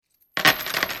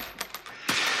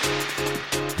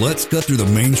Let's cut through the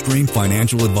mainstream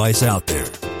financial advice out there.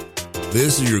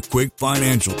 This is your quick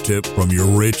financial tip from your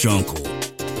rich uncle.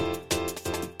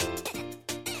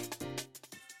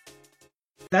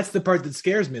 That's the part that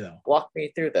scares me, though. Walk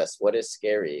me through this. What is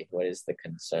scary? What is the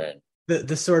concern?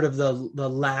 The sort of the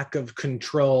lack of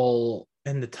control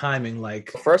and the timing.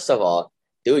 Like, first of all,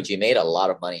 dude, you made a lot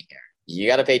of money here. You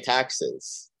got to pay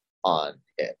taxes on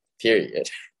it, period.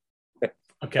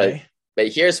 Okay. But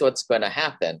here's what's going to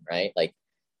happen, right? Like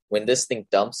when this thing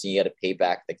dumps, you got to pay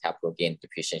back the capital gain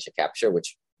depreciation capture,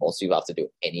 which most people have to do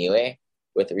anyway.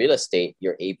 With real estate,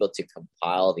 you're able to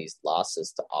compile these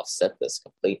losses to offset this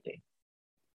completely.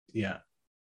 Yeah.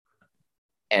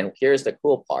 And here's the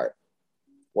cool part.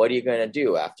 What are you going to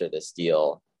do after this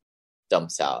deal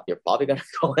dumps out? You're probably going to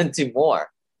go into more,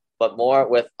 but more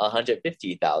with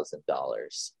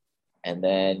 $150,000. And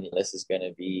then this is going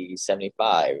to be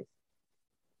 75.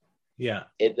 Yeah.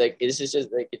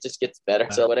 It just gets better.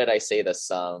 So what did I say? The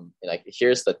sum, like,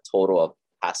 here's the total of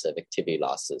passive activity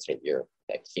losses that you're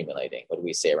accumulating. What do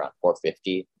we say, around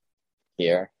 450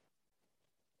 here?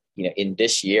 You know, in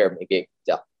this year, maybe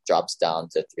it drops down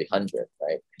to 300,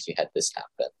 right? Because you had this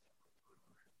happen.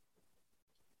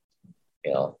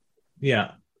 You know?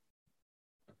 Yeah.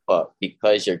 But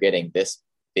because you're getting this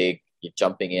big, you're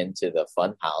jumping into the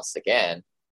fun house again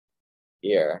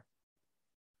here,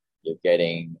 you're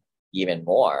getting even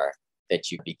more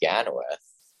that you began with,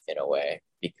 in a way,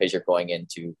 because you're going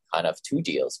into kind of two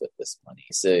deals with this money.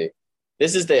 So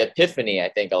this is the epiphany I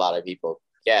think a lot of people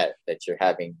get, that you're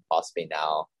having possibly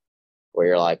now, where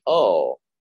you're like, oh,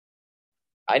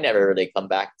 I never really come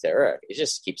back to earth. It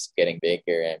just keeps getting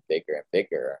bigger and bigger and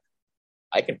bigger.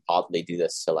 I can probably do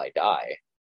this till I die,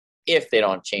 if they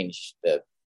don't change the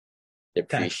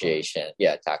depreciation,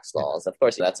 tax laws. Of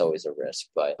course, that's always a risk.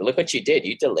 But look what you did.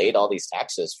 You delayed all these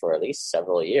taxes for at least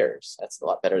several years. That's a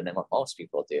lot better than what most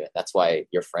people do. That's why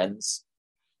your friends,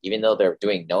 even though they're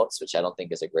doing notes, which I don't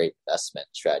think is a great investment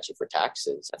strategy for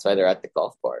taxes, that's why they're at the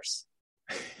golf course.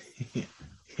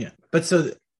 Yeah. But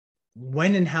so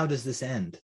when and how does this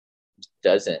end?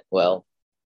 Doesn't. Well,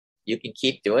 you can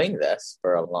keep doing this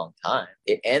for a long time.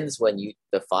 It ends when you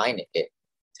define it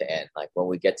to end, like when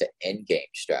we get to end game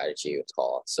strategy, it's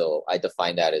called. So I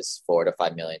define that as $4 to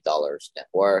 $5 million net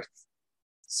worth.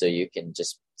 So you can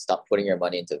just stop putting your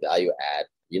money into value add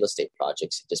real estate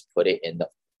projects and just put it in the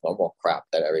normal crap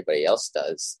that everybody else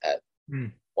does at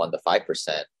 1 to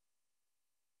 5%.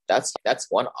 That's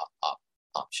one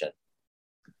option.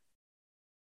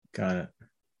 Got it.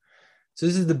 So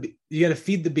this is you got to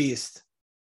feed the beast.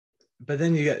 But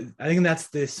then I think that's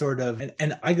the sort of,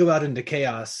 and I go out into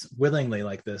chaos willingly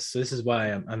like this. So this is why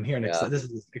I'm here. This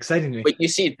is exciting to me. But you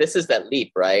see, this is that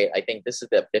leap, right? I think this is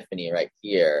the epiphany right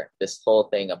here. This whole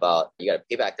thing about you got to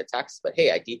pay back the taxes, but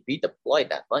hey, I redeployed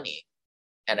that money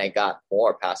and I got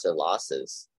more passive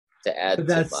losses to add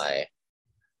to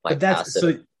my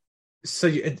passive. So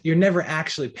you're never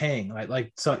actually paying, right?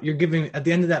 Like, so you're giving, at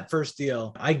the end of that first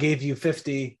deal, I gave you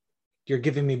 50, you're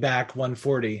giving me back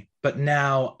 140. But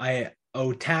now I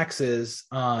owe taxes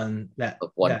on that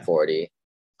 140.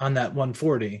 On that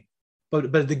 140,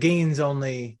 but the gain's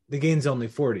only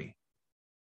 40.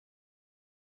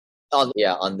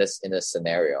 In this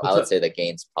scenario, I would say the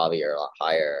gains probably are a lot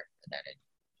higher than in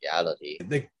reality.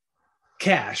 The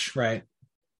cash, right?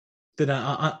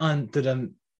 I'm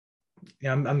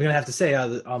gonna have to say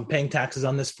I'm paying taxes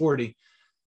on this 40,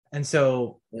 and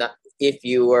so not if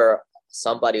you were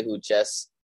somebody who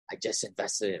I just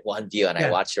invested in one deal and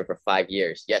I watched it for 5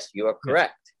 years. Yes, you are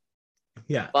correct.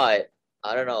 Yeah. But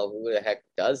I don't know who the heck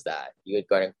does that. You're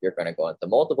going to go into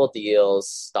multiple deals,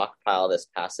 stockpile this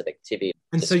passive activity.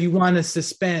 And so you want to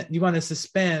suspend,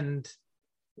 because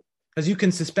you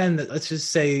can suspend that. Let's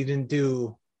just say you didn't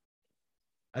do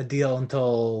a deal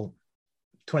until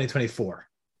 2024.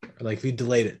 Or like if you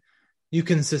delayed it, you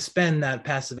can suspend that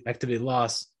passive activity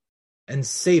loss and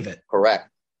save it. Correct.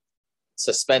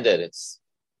 Suspended.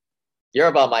 You're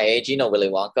about my age, you know, Willy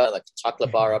Wonka, like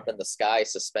chocolate bar up in the sky,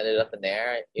 suspended up in the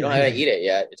air. You don't have to eat it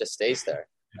yet. It just stays there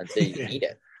until you need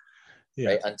it,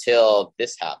 right? Until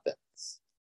this happens.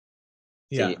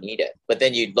 So you need it. But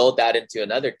then you load that into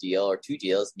another deal or two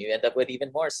deals, and you end up with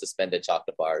even more suspended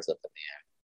chocolate bars up in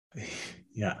the air.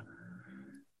 Yeah.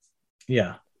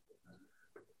 Yeah.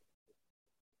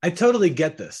 I totally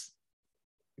get this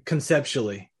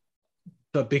conceptually,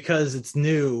 but because it's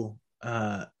new,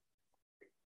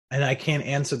 and I can't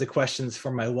answer the questions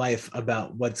for my wife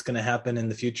about what's going to happen in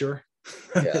the future.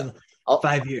 Yeah.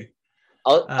 5 years.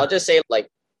 I'll just say, like,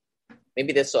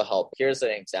 maybe this will help. Here's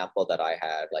an example that I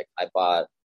had. Like, I bought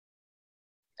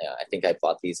I think I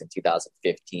bought these in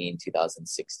 2015,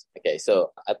 2016. Okay,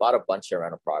 so I bought a bunch of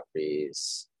rental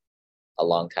properties a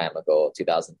long time ago,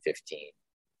 2015.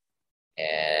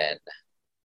 And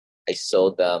I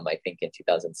sold them, I think, in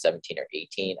 2017 or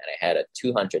 18, and I had a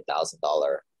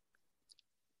 $200,000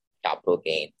 capital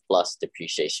gain plus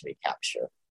depreciation recapture.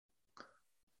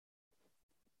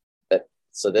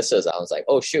 So this is, I was like,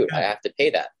 oh, shoot, I have to pay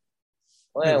that.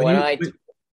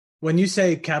 When you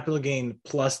say capital gain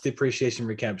plus depreciation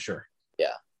recapture,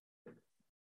 yeah,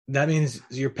 that means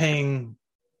you're paying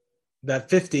that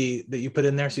 50 that you put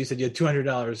in there. So you said you had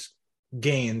 $200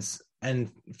 gains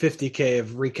and 50K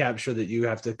of recapture that you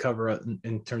have to cover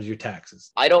in terms of your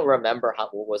taxes. I don't remember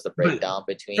what was the breakdown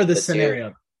between for this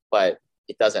scenario, but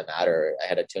it doesn't matter. I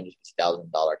had a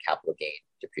 $250,000 capital gain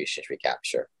depreciation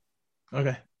recapture.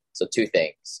 Okay. So two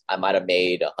things. I might have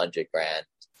made $100,000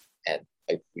 and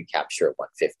I recapture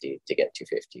 150 to get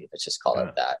 250. Let's just call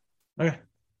it that. Okay.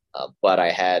 But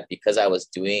I had, because I was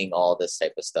doing all this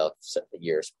type of stuff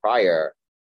years prior,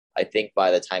 I think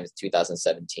by the time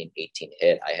 2017, 18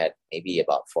 hit, I had maybe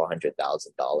about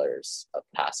 $400,000 of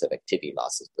passive activity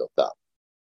losses built up.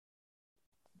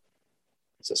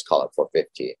 Let's just call it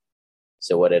 450.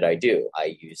 So what did I do?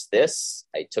 I used this.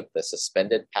 I took the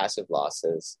suspended passive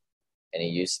losses and I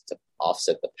used it to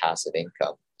offset the passive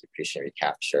income depreciation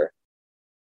recapture.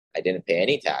 I didn't pay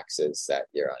any taxes that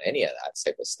year on any of that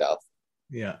type of stuff.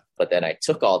 Yeah. But then I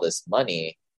took all this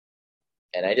money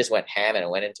and I just went ham and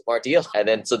went into more deals. And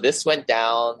then, so this went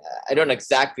down. I don't know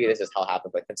exactly this is how it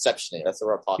happened, but conceptually, that's what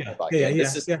we're talking about.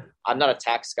 I'm not a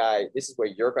tax guy. This is where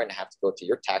you're going to have to go to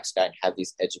your tax guy and have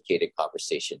these educated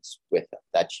conversations with them.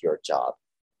 That's your job.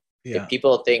 Yeah. If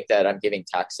people think that I'm giving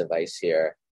tax advice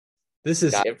here, this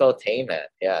is infotainment.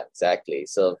 Yeah, exactly.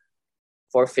 So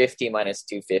 450 minus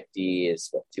 250 is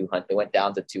what, 200. It went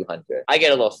down to 200. I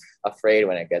get a little afraid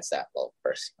when it gets that low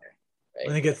personally. Right?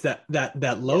 When it gets that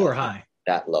low or high?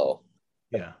 That low.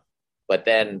 Yeah. But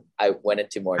then I went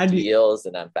into more deals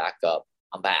and I'm back up.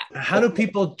 I'm back. How do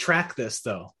people track this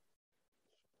though?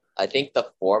 I think the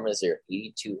form is your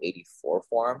 8284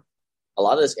 form. A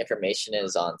lot of this information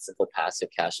is on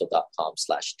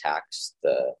simplepassivecashflow.com/tax,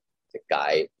 the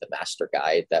guide, the master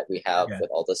guide that we have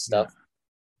with all this stuff.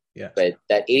 Yeah. But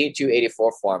that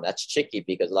 8284 form, that's tricky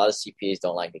because a lot of CPAs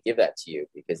don't like to give that to you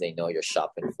because they know you're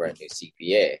shopping for a new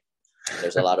CPA.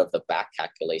 There's a lot of the back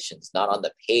calculations, not on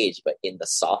the page, but in the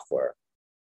software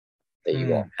that you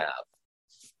won't have.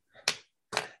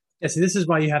 Yeah, see, this is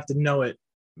why you have to know it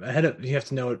you have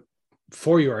to know it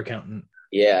for your accountant.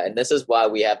 Yeah, and this is why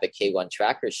we have the K1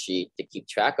 tracker sheet to keep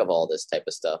track of all this type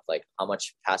of stuff. Like, how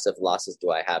much passive losses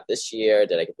do I have this year?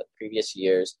 Did I get the previous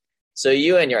years? So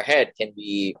you in your head can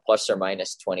be plus or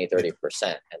minus 20, 30%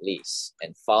 at least,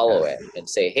 and follow it and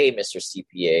say, hey, Mr.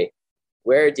 CPA,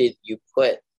 where did you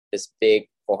put this big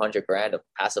 $400,000 of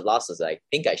passive losses that I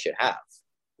think I should have?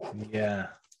 Yeah.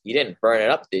 You didn't burn it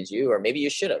up, did you? Or maybe you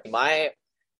should have. My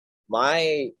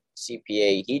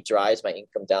CPA, he drives my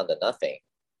income down to nothing,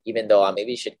 even though I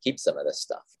maybe should keep some of this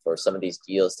stuff for some of these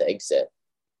deals to exit.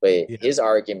 But his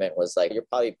argument was like, you're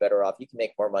probably better off. You can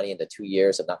make more money in the 2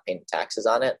 years of not paying taxes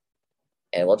on it.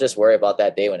 And we'll just worry about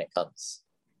that day when it comes.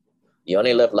 You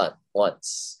only live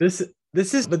once. This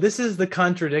is the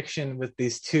contradiction with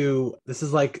these two. This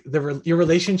is like your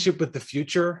relationship with the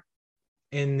future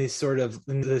in these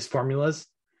formulas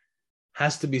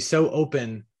has to be so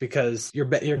open because you're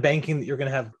banking that you're going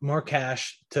to have more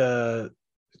cash to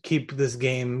keep this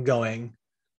game going,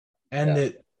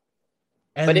 but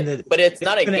it's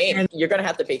not a game. You're going to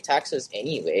have to pay taxes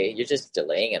anyway. You're just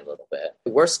delaying it a little bit.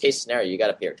 The worst case scenario, you got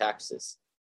to pay your taxes.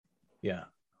 Yeah.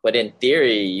 But in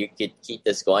theory, you could keep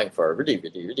this going for a really,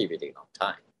 really, really, really long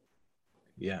time.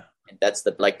 Yeah. And that's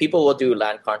people will do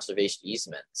land conservation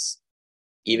easements,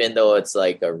 even though it's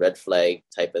like a red flag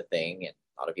type of thing. And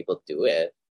a lot of people do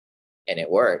it and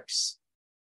it works.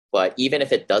 But even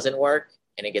if it doesn't work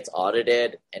and it gets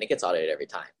audited, and it gets audited every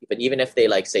time, but even if they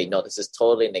say, no, this is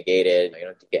totally negated, you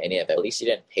don't get any of it, at least you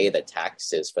didn't pay the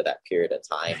taxes for that period of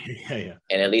time. Yeah.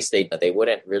 And at least they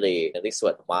wouldn't really, at least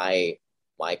what my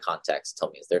contacts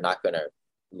told me is they're not going to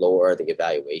lower the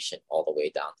evaluation all the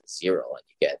way down to zero and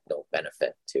you get no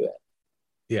benefit to it.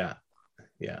 Yeah.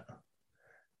 Yeah.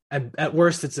 At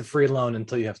worst, it's a free loan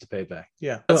until you have to pay it back.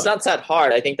 Yeah. It's not that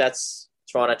hard. I think that's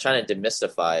trying to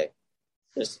demystify.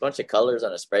 There's a bunch of colors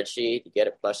on a spreadsheet. You get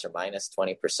it plus or minus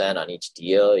 20% on each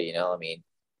deal,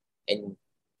 and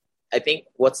I think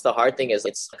what's the hard thing is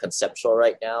it's conceptual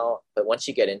right now, but once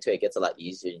you get into it, it gets a lot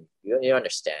easier. You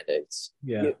understand it.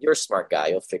 You're a smart guy.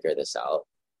 You'll figure this out.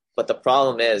 But the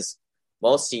problem is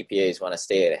most CPAs want to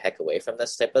stay the heck away from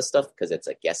this type of stuff because it's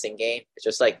a guessing game. It's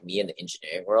just like me in the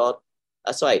engineering world.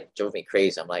 That's why it drove me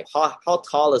crazy. I'm like, how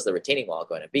tall is the retaining wall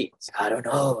going to be? It's like, I don't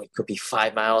know. It could be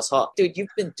 5 miles tall. Dude, you've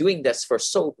been doing this for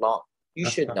so long. You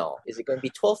should know. Is it going to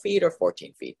be 12 feet or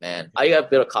 14 feet, man? All you got to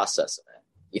build a cost estimate.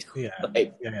 You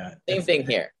know, Same thing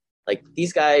here. Like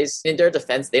these guys, in their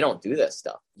defense, they don't do this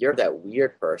stuff. You're that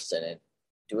weird person and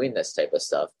doing this type of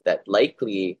stuff that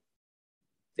likely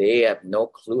they have no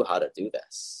clue how to do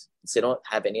this. They don't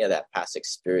have any of that past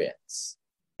experience.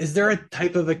 Is there a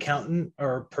type of accountant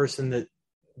or person that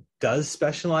does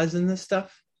specialize in this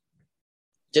stuff?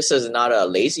 Just as not a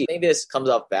lazy, maybe this comes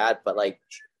off bad, but like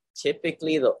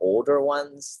typically the older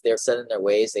ones, they're set in their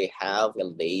ways. They have a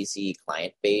lazy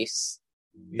client base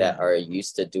that are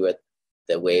used to do it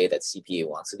the way that CPA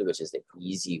wants to do, which is the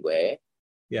easy way.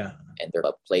 Yeah. And they're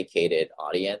a placated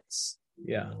audience.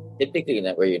 Yeah. Typically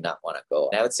where you not want to go.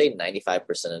 And I would say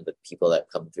 95% of the people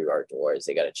that come through our doors,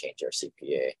 they got to change their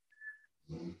CPA.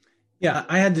 Yeah,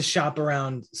 I had to shop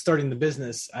around starting the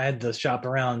business. I had to shop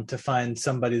around to find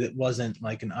somebody that wasn't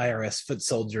like an IRS foot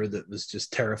soldier that was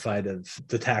just terrified of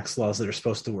the tax laws that are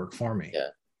supposed to work for me.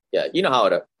 Yeah. You know how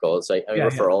it goes. Like, I mean,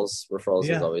 referrals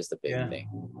is always the big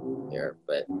thing here,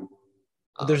 but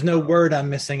there's no word I'm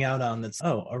missing out on that's,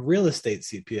 a real estate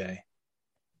CPA.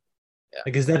 Yeah.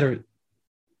 Like, is that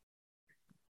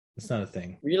it's not a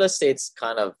thing. Real estate's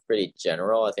kind of pretty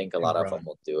general. I think a lot of them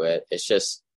will do it. It's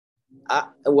just,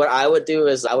 what I would do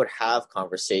is I would have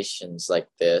conversations like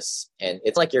this, and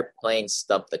it's like you're playing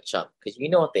Stump the Chump because you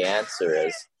know what the answer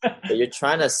is, but you're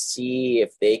trying to see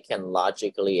if they can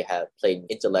logically have played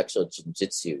intellectual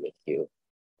jujitsu with you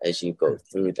as you go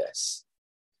through this.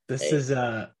 This is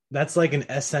that's like an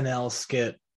SNL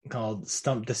skit called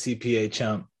Stump the CPA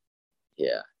Chump.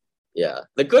 Yeah.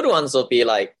 The good ones will be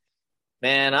like,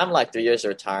 man, I'm like 3 years of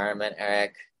retirement,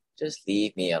 Eric. Just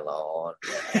leave me alone.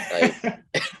 Like.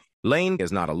 Lane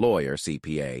is not a lawyer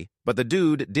CPA, but the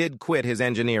dude did quit his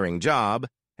engineering job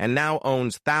and now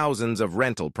owns thousands of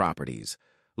rental properties.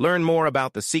 Learn more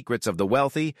about the secrets of the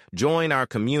wealthy. Join our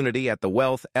community at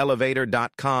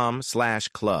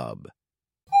thewealthelevator.com/club.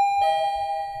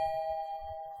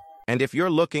 And if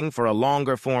you're looking for a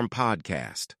longer form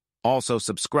podcast, also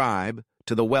subscribe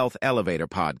to the Wealth Elevator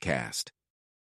podcast.